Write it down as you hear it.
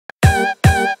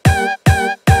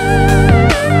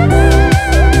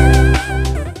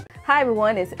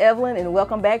everyone, it's Evelyn and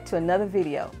welcome back to another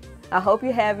video. I hope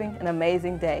you're having an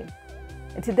amazing day.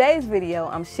 In today's video,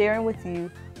 I'm sharing with you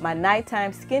my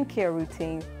nighttime skincare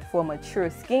routine for mature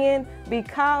skin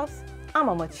because I'm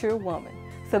a mature woman.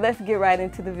 So let's get right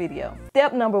into the video.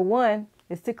 Step number 1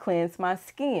 is to cleanse my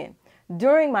skin.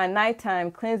 During my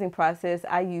nighttime cleansing process,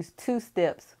 I use 2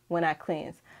 steps when I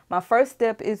cleanse. My first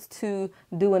step is to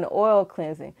do an oil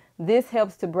cleansing. This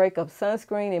helps to break up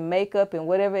sunscreen and makeup and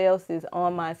whatever else is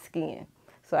on my skin.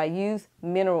 So I use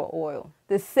mineral oil.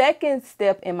 The second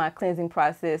step in my cleansing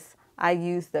process, I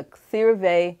use the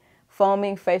CeraVe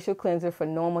Foaming Facial Cleanser for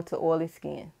normal to oily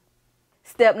skin.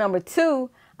 Step number 2,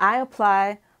 I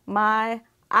apply my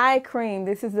eye cream.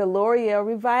 This is the L'Oreal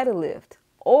Revitalift.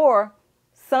 Or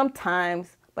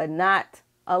sometimes, but not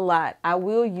a lot, I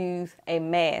will use a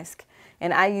mask.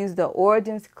 And I use the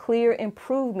Origins Clear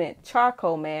Improvement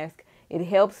Charcoal Mask. It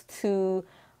helps to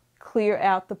clear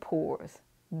out the pores.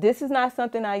 This is not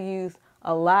something I use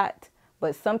a lot,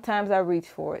 but sometimes I reach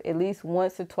for it, at least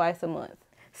once or twice a month.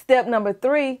 Step number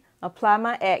 3, apply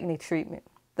my acne treatment.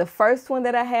 The first one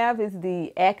that I have is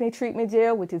the acne treatment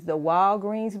gel, which is the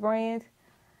Walgreens brand.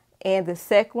 And the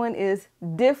second one is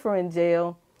Differin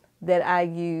gel that I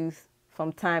use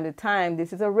from time to time.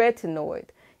 This is a retinoid.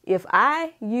 If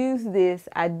I use this,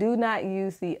 I do not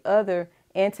use the other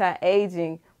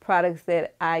anti-aging products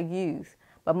that I use.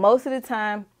 But most of the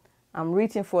time, I'm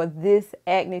reaching for this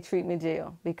acne treatment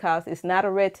gel because it's not a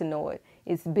retinoid.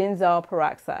 It's benzoyl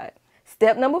peroxide.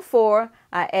 Step number 4,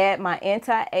 I add my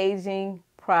anti-aging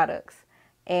products.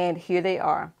 And here they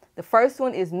are. The first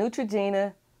one is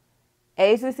Neutrogena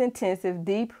Ageless Intensive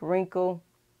Deep Wrinkle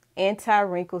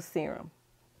Anti-Wrinkle Serum.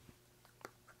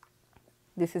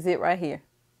 This is it right here.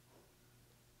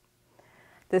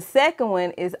 The second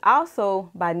one is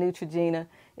also by Neutrogena.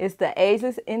 It's the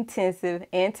Ageless Intensive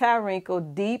Anti-Wrinkle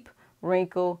Deep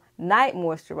Wrinkle Night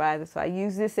Moisturizer. So I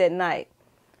use this at night.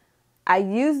 I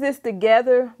use this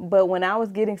together, but when I was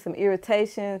getting some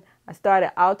irritation, I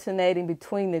started alternating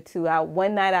between the two.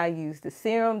 One night I used the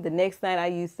serum, the next night I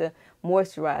used the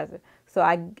moisturizer. So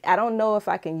I don't know if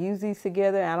I can use these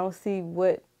together. I don't see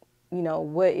what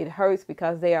it hurts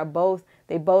because they both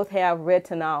have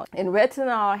retinol, and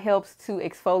retinol helps to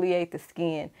exfoliate the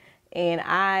skin. And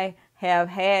I have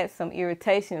had some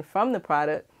irritation from the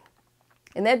product,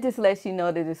 and that just lets you know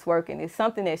that it's working. It's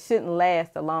something that shouldn't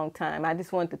last a long time. I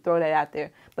just wanted to throw that out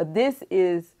there, but this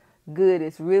is good.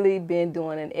 It's really been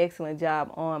doing an excellent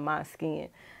job on my skin.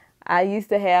 I used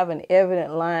to have an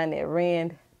evident line that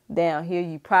ran down here.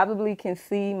 You probably can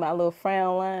see my little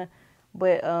frown line,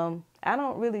 but I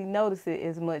don't really notice it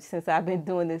as much since I've been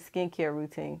doing this skincare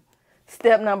routine.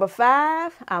 Step number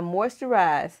 5, I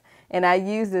moisturize, and I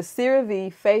use the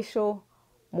CeraVe Facial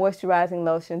Moisturizing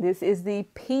Lotion. This is the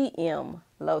PM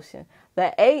lotion.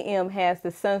 The AM has the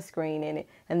sunscreen in it,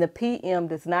 and the PM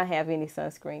does not have any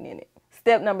sunscreen in it.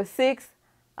 Step number 6,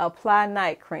 apply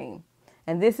night cream.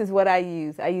 And this is what I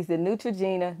use. I use the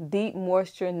Neutrogena Deep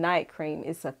Moisture Night Cream.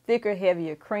 It's a thicker,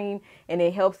 heavier cream, and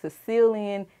it helps to seal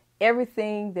in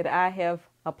everything that I have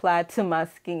applied to my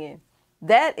skin.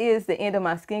 That is the end of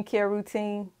my skincare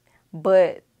routine,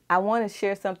 but I want to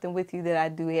share something with you that I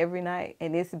do every night,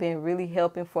 and it's been really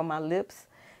helping for my lips.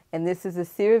 And this is a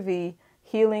CeraVe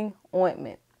Healing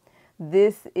Ointment.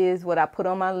 This is what I put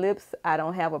on my lips. I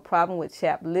don't have a problem with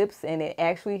chapped lips, and it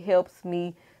actually helps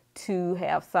me to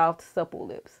have soft, supple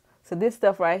lips. So this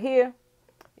stuff right here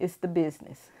is the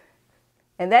business.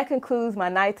 And that concludes my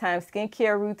nighttime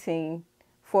skincare routine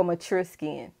for mature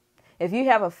skin. If you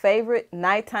have a favorite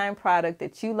nighttime product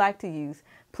that you like to use,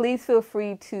 please feel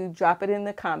free to drop it in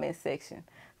the comment section.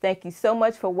 Thank you so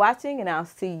much for watching, and I'll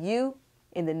see you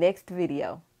in the next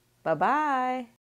video. Bye-bye.